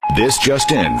This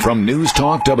just in from News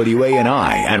Talk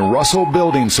WANI and Russell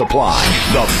Building Supply.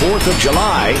 The 4th of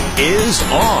July is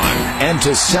on. And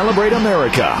to celebrate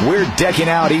America, we're decking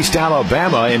out East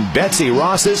Alabama in Betsy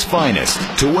Ross's finest.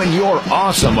 To win your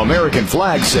awesome American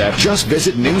flag set, just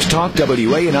visit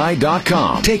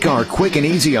newstalkwani.com. Take our quick and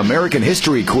easy American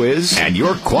history quiz, and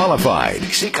you're qualified.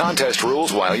 See contest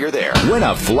rules while you're there. Win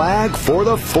a flag for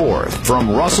the 4th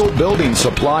from Russell Building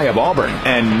Supply of Auburn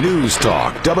and News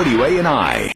Talk WANI.